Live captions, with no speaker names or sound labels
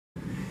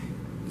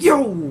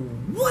Yo,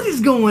 what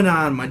is going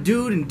on, my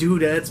dude and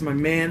dudettes, my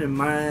man and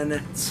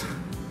minettes?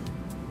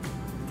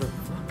 The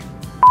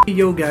fuck?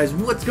 Yo guys,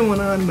 what's going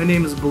on? My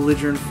name is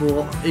Belligerent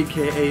Fool,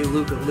 aka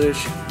Luca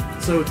Lish.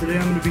 So today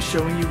I'm going to be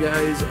showing you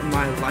guys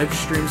my live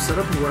stream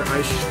setup where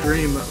I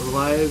stream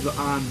live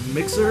on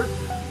Mixer.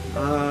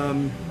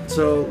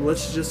 So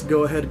let's just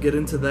go ahead and get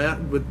into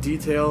that with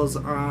details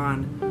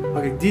on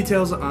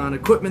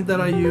equipment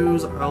that I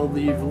use. I'll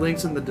leave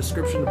links in the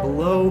description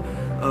below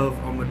of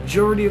a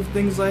majority of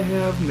things I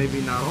have,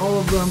 maybe not all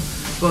of them,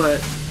 but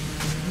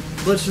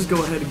let's just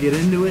go ahead and get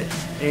into it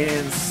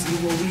and see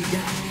what we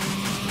got.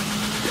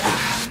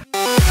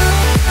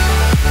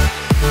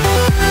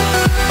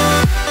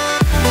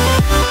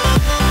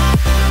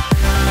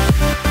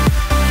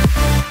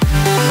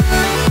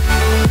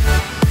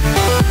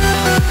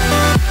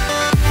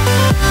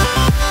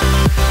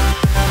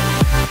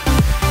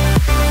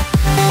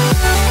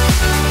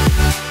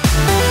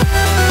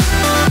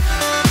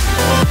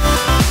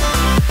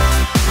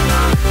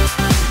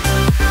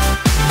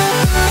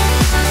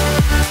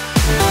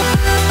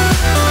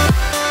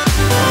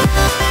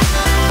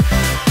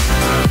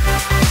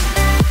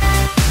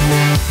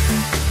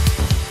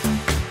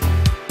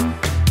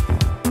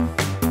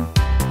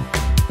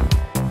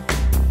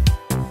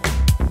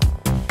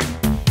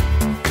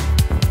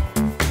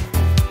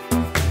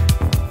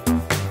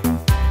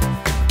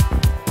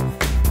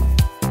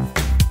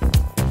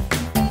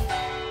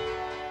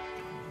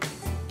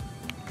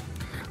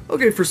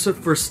 Okay,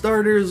 for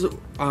starters,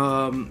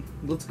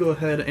 let's go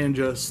ahead and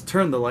just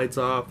turn the lights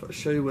off. I'll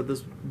show you what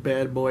this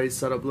bad boy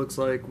setup looks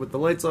like with the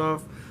lights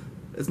off.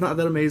 It's not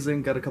that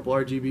amazing. Got a couple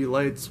RGB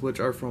lights, which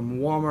are from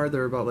Walmart.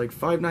 They're about like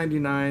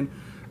 $5.99.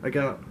 I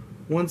got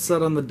one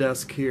set on the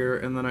desk here,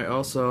 and then I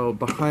also,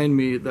 behind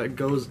me, that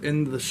goes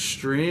in the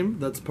stream,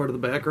 that's part of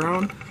the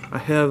background. I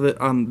have it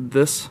on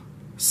this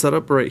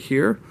setup right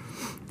here,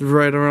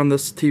 right around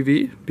this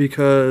TV,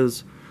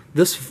 because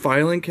this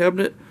filing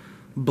cabinet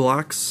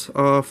blocks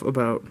off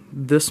about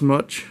this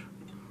much,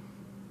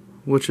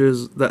 which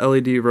is the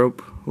LED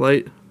rope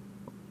light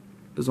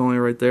is only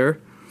right there.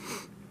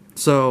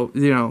 So,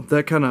 you know,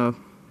 that kind of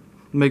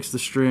makes the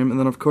stream. And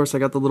then of course I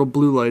got the little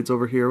blue lights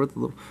over here with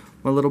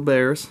my little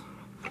bears.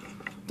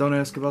 Don't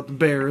ask about the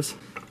bears.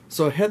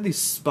 So I had these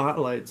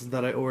spotlights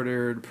that I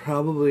ordered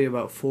probably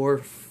about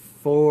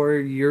four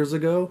years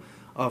ago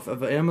off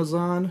of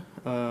Amazon.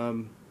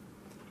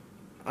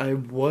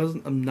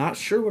 I'm not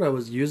sure what I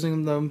was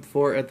using them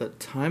for at the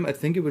time. I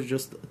think it was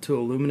just to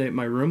illuminate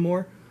my room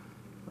more.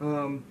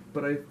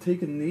 But I've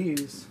taken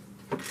these.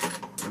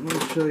 I'm going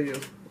to show you.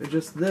 It's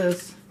just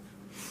this.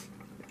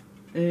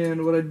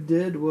 And what I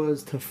did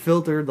was to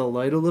filter the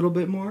light a little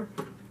bit more.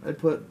 I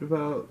put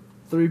about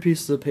 3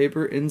 pieces of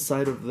paper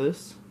inside of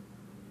this.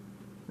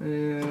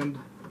 And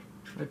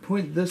I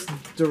point this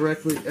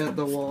directly at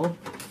the wall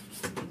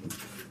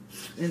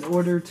in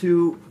order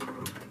to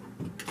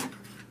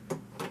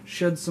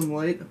shed some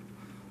light,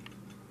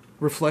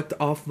 reflect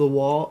off the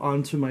wall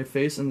onto my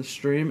face in the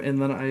stream. And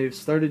then I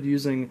started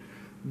using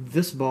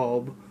this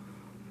bulb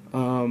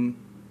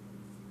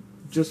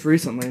just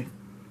recently,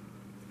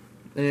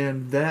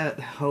 and that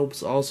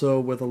helps also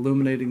with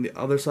illuminating the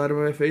other side of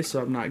my face,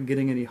 so I'm not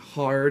getting any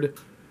hard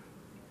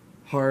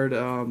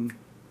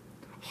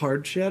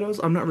shadows.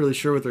 I'm not really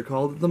sure what they're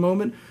called at the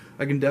moment.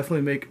 I can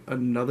definitely make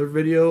another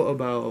video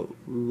about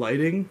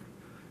lighting.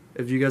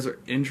 If you guys are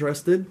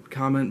interested,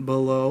 comment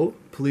below.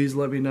 Please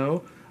let me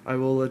know. I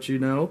will let you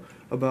know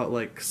about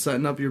like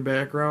setting up your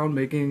background,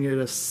 making it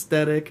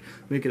aesthetic,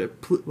 making it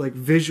like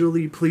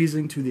visually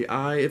pleasing to the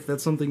eye. If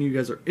that's something you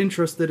guys are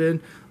interested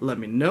in, let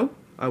me know.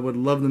 I would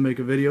love to make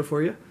a video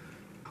for you.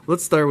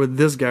 Let's start with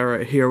this guy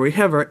right here. We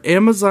have our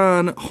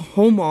Amazon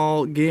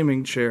Homall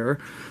gaming chair.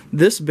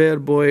 This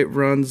bad boy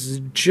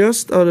runs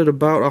just out at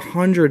about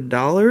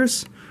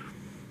 $100,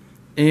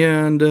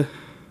 and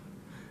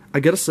I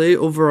gotta say,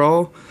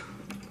 overall,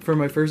 for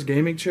my first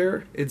gaming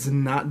chair, it's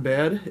not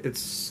bad.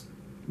 It's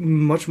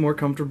much more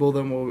comfortable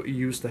than what we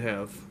used to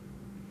have.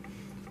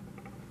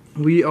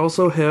 We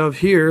also have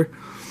here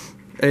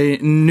a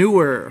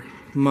newer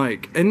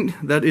mic, and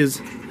that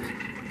is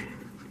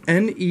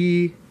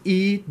NEEWER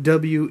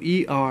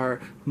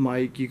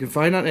mic. You can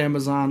find on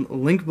Amazon.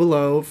 Link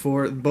below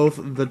for both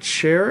the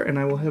chair, and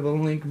I will have a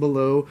link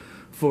below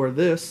for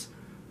this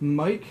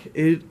mic.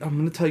 I'm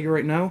going to tell you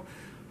right now,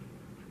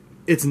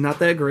 it's not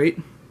that great.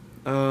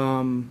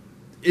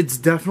 It's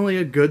definitely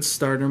a good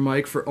starter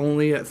mic for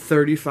only at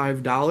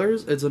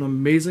 $35. It's an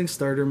amazing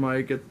starter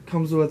mic. It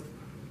comes with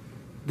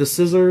the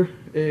scissor,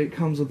 it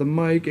comes with a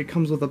mic, it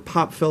comes with a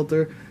pop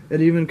filter,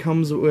 it even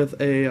comes with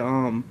a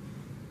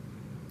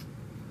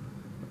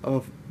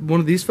one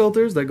of these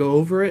filters that go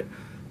over it.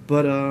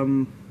 But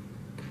I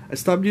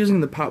stopped using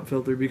the pop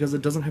filter because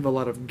it doesn't have a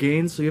lot of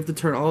gain, so you have to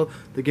turn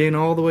the gain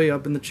all the way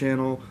up in the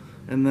channel,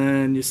 and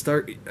then you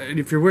start, and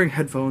if you're wearing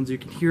headphones, you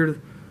can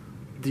hear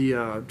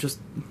the just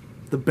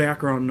the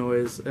background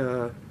noise.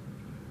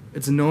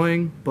 It's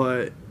annoying,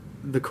 but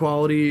the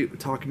quality,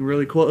 talking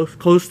really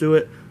close to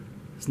it,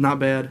 it's not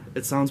bad.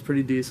 It sounds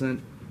pretty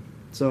decent.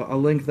 So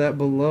I'll link that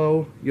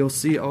below. You'll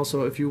see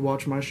also if you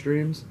watch my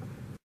streams.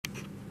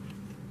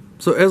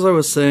 So as I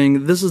was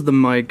saying, this is the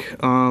mic.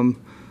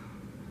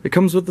 It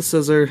comes with the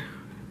scissor.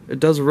 It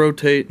does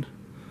rotate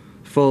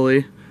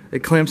fully.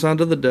 It clamps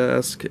onto the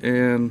desk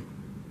and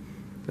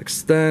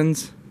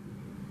extends.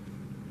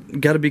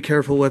 Got to be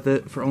careful with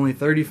it. For only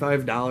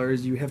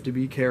 $35, you have to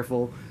be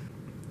careful.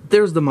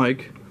 There's the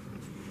mic.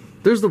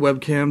 There's the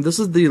webcam. This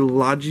is the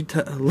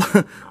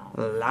Logitech.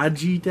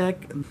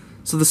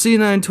 So the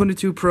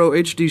C922 Pro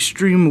HD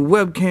Stream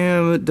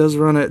webcam, it does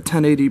run at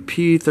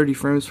 1080p, 30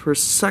 frames per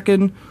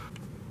second.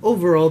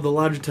 Overall, the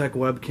Logitech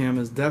webcam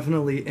is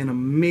definitely an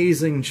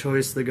amazing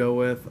choice to go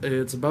with.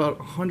 It's about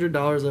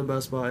 $100 at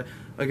Best Buy.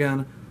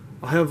 Again,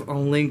 I'll have a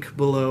link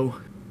below.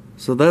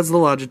 So that's the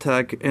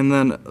Logitech, and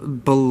then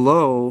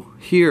below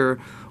here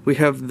we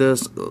have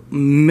this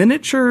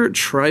miniature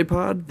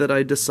tripod that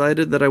I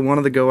decided that I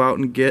wanted to go out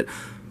and get.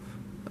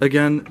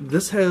 Again,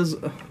 this has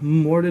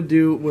more to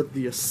do with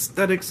the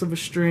aesthetics of a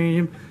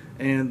stream,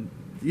 and,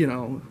 you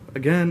know,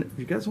 again, if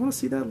you guys want to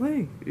see that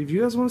link, if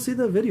you guys want to see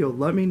that video,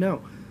 let me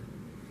know.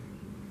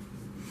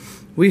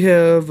 We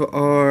have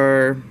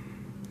our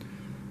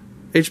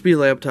HP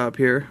laptop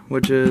here,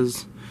 which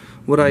is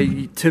what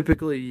I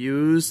typically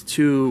use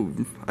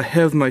to, I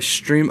have my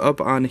stream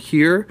up on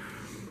here,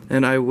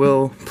 and I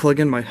will plug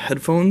in my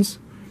headphones,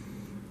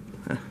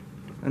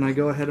 and I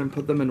go ahead and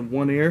put them in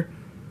one ear,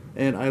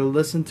 and I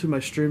listen to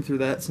my stream through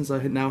that since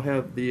I now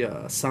have the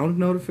sound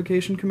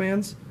notification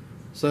commands.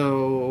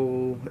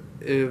 So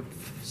if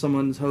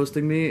someone's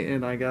hosting me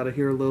and I gotta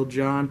hear Lil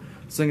Jon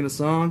singing a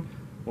song,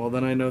 well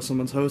then I know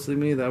someone's hosting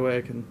me. That way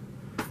I can,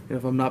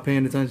 if I'm not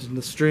paying attention to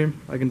the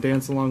stream, I can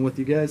dance along with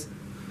you guys.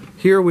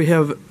 Here we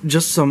have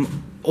just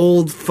some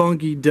old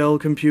funky Dell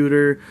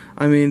computer.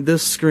 I mean,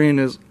 this screen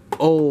is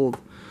old.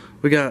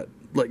 We got,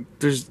 like,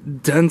 there's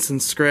dents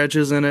and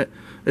scratches in it.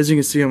 As you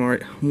can see, I'm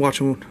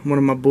watching one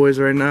of my boys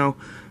right now.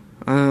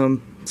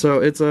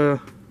 So it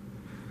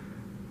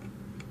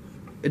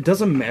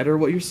doesn't matter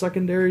what your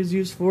secondary is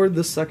used for.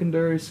 This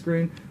secondary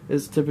screen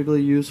is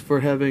typically used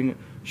for having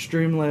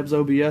Streamlabs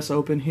OBS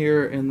open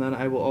here, and then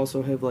I will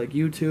also have like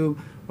YouTube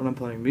when I'm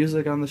playing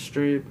music on the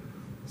stream.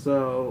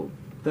 So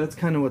that's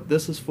kind of what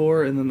this is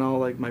for, and then all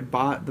like my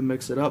bot, the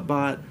Mix It Up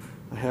bot,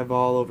 I have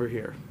all over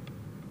here.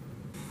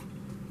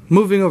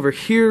 Moving over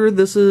here,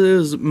 this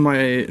is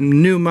my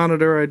new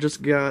monitor I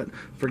just got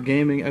for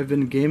gaming. I've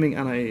been gaming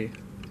on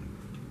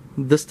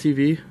this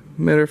TV,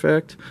 matter of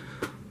fact,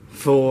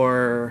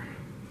 for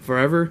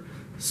forever.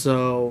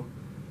 So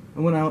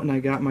I went out and I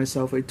got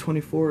myself a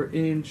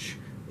 24-inch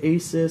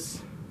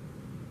Asus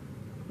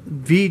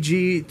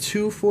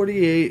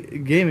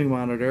VG248 gaming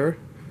monitor.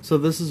 So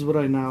this is what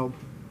I now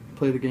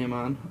play the game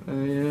on.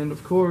 And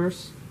of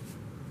course,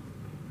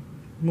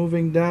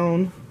 moving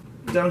down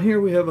here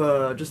we have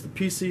just a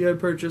PC I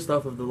purchased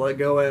off of the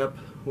LetGo app,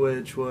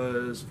 which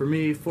was, for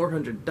me,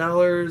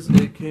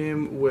 $400. It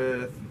came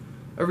with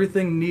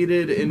everything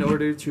needed in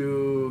order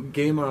to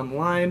game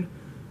online.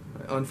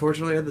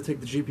 Unfortunately, I had to take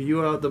the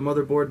GPU out. The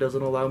motherboard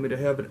doesn't allow me to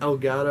have an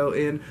Elgato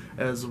in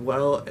as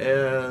well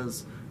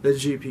as the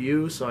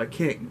GPU, so I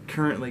can't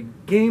currently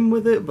game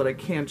with it, but I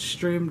can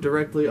stream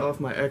directly off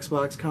my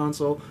Xbox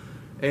console,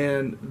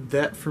 and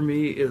that for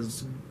me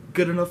is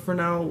good enough for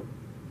now,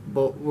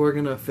 but we're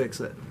gonna fix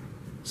it.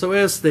 So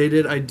as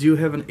stated, I do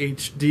have an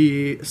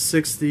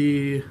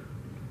HD60.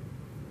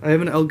 I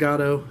have an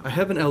Elgato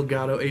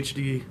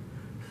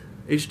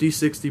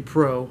HD60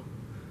 Pro.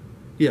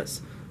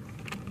 Yes,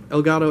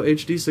 Elgato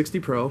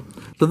HD60 Pro.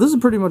 So this is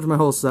pretty much my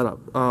whole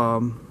setup.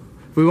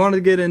 If we wanted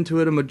to get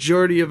into it, a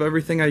majority of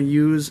everything I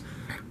use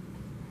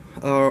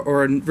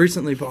or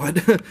recently bought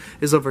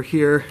is over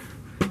here,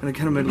 and I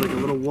kind of made like a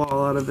little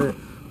wall out of it.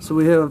 So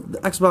we have the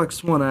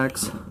Xbox One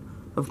X,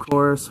 of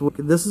course.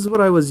 This is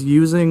what I was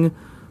using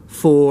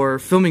for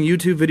filming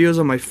YouTube videos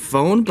on my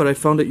phone, but I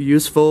found it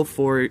useful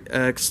for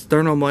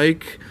external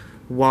mic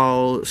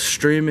while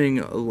streaming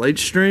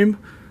Lightstream.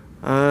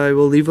 I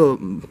will leave a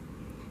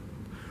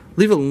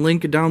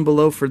link down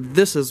below for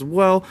this as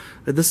well.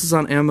 This is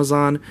on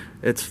Amazon.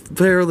 It's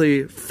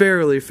fairly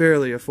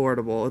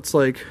affordable. It's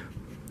like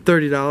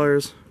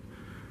 $30.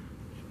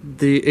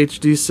 The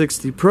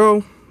HD60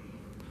 Pro,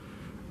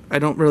 I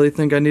don't really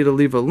think I need to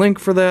leave a link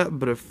for that,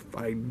 but if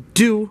I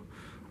do,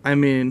 I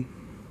mean,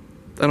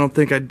 I don't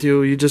think I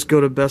do. You just go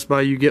to Best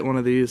Buy, you get one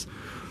of these.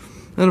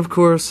 And of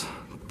course,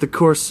 the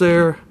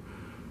Corsair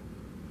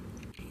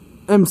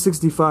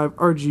M65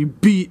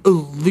 RGB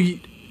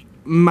Elite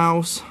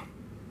mouse.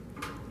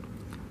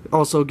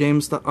 Also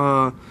Best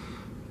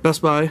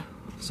Buy.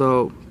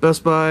 So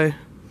Best Buy.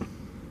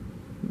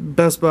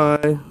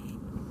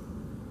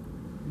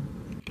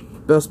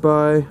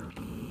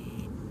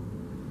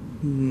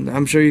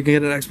 I'm sure you can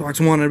get an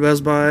Xbox One at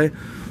Best Buy.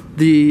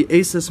 The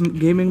Asus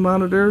gaming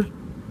monitor,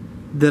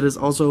 that is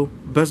also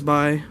Best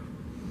Buy.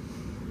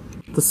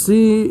 That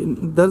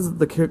is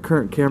the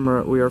current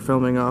camera we are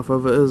filming off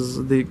of,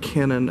 is the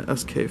Canon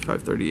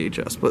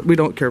SK530HS, but we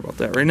don't care about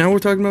that right now. We're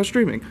talking about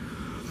streaming.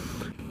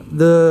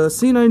 The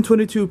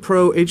C922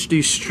 Pro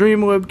HD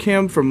Stream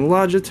webcam from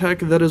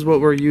Logitech, that is what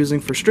we're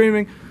using for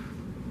streaming.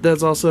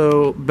 That's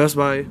also Best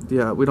Buy.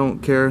 Yeah, we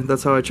don't care.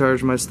 That's how I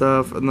charge my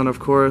stuff. And then of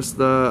course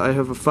I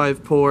have a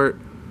 5-port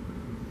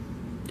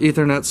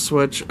Ethernet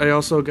switch. I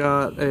also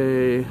got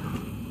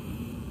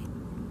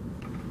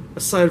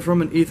aside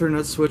from an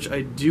Ethernet switch,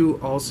 I do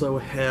also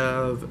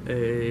have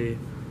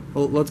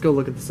well, let's go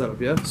look at the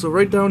setup, yeah? So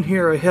right down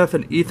here I have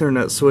an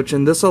Ethernet switch,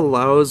 and this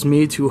allows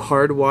me to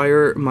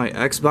hardwire my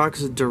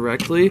Xbox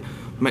directly.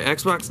 My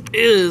Xbox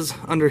is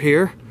under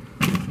here.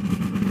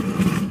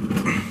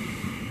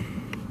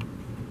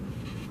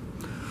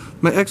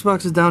 My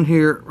Xbox is down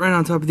here, right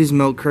on top of these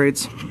milk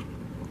crates.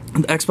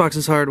 The Xbox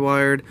is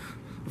hardwired.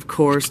 Of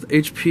course, the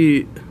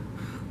PC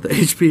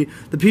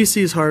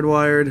is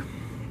hardwired.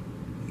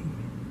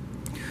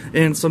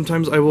 And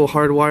sometimes I will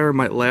hardwire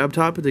my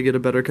laptop to get a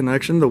better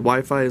connection. The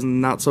Wi-Fi is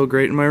not so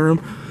great in my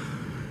room.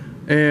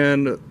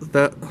 And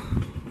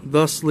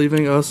thus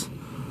leaving us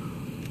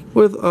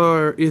with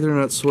our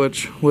Ethernet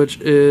switch, which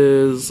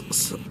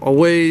is a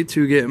way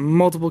to get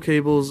multiple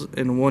cables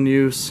in one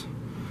use,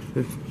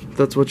 if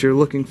that's what you're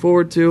looking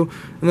forward to.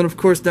 And then of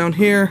course down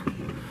here,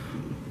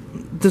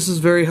 this is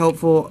very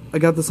helpful. I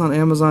got this on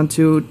Amazon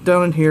too.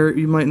 Down in here,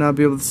 you might not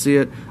be able to see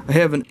it, I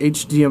have an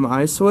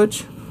HDMI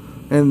switch,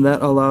 and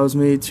that allows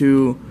me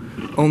to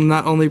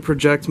not only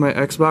project my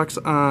Xbox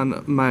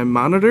on my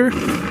monitor,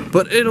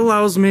 but it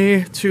allows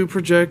me to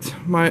project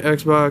my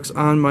Xbox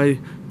on my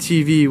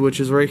TV, which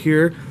is right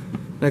here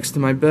next to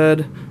my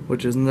bed,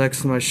 which is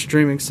next to my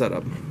streaming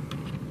setup.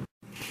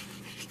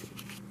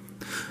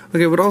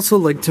 Okay, I would also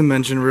like to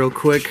mention real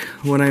quick,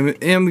 when I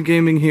am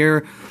gaming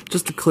here,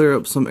 just to clear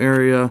up some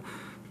area,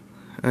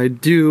 I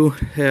do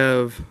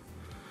have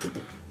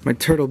my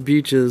Turtle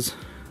Beaches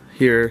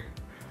here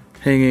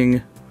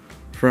hanging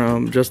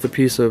from just a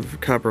piece of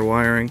copper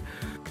wiring.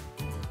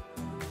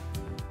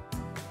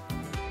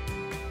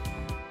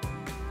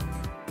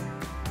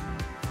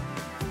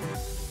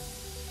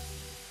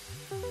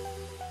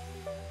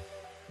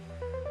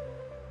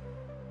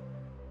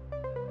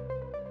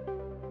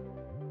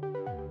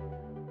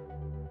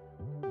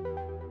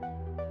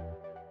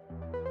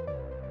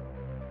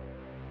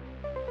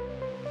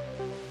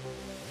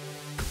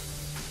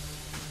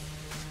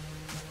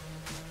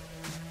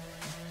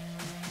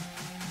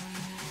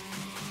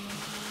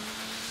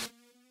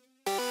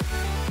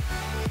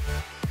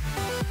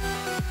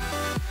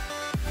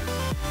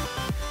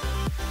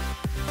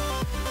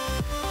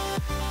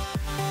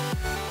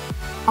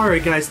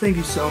 Alright guys, thank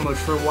you so much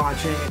for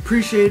watching.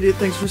 Appreciate it.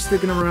 Thanks for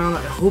sticking around.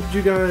 I hope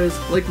you guys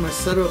liked my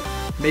setup,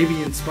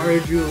 maybe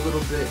inspired you a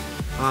little bit.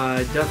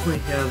 I definitely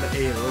have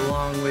a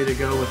long way to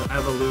go with the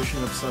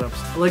evolution of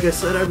setups. Like I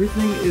said,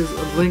 everything is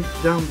linked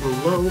down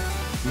below.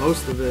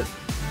 Most of it.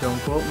 Don't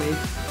quote me.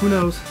 Who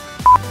knows?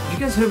 If you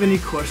guys have any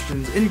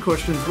questions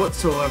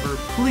whatsoever,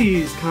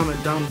 please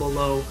comment down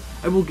below.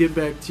 I will get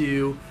back to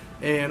you,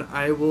 and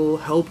I will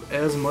help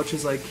as much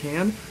as I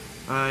can.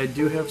 I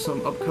do have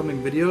some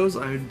upcoming videos.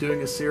 I'm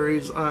doing a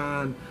series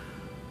on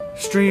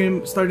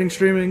starting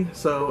streaming,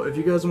 so if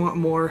you guys want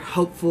more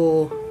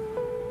helpful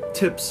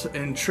tips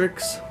and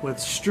tricks with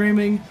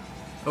streaming,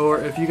 or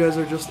if you guys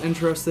are just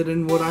interested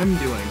in what I'm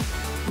doing,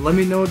 let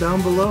me know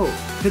down below.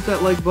 Hit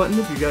that like button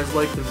if you guys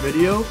like the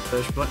video,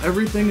 but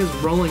everything is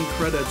rolling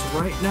credits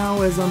right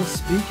now as I'm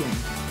speaking,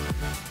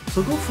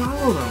 so go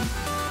follow them.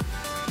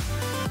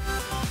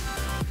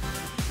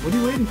 What are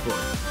you waiting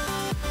for?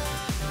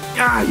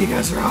 Ah, you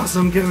guys are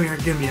awesome. Give me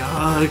a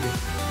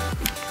hug.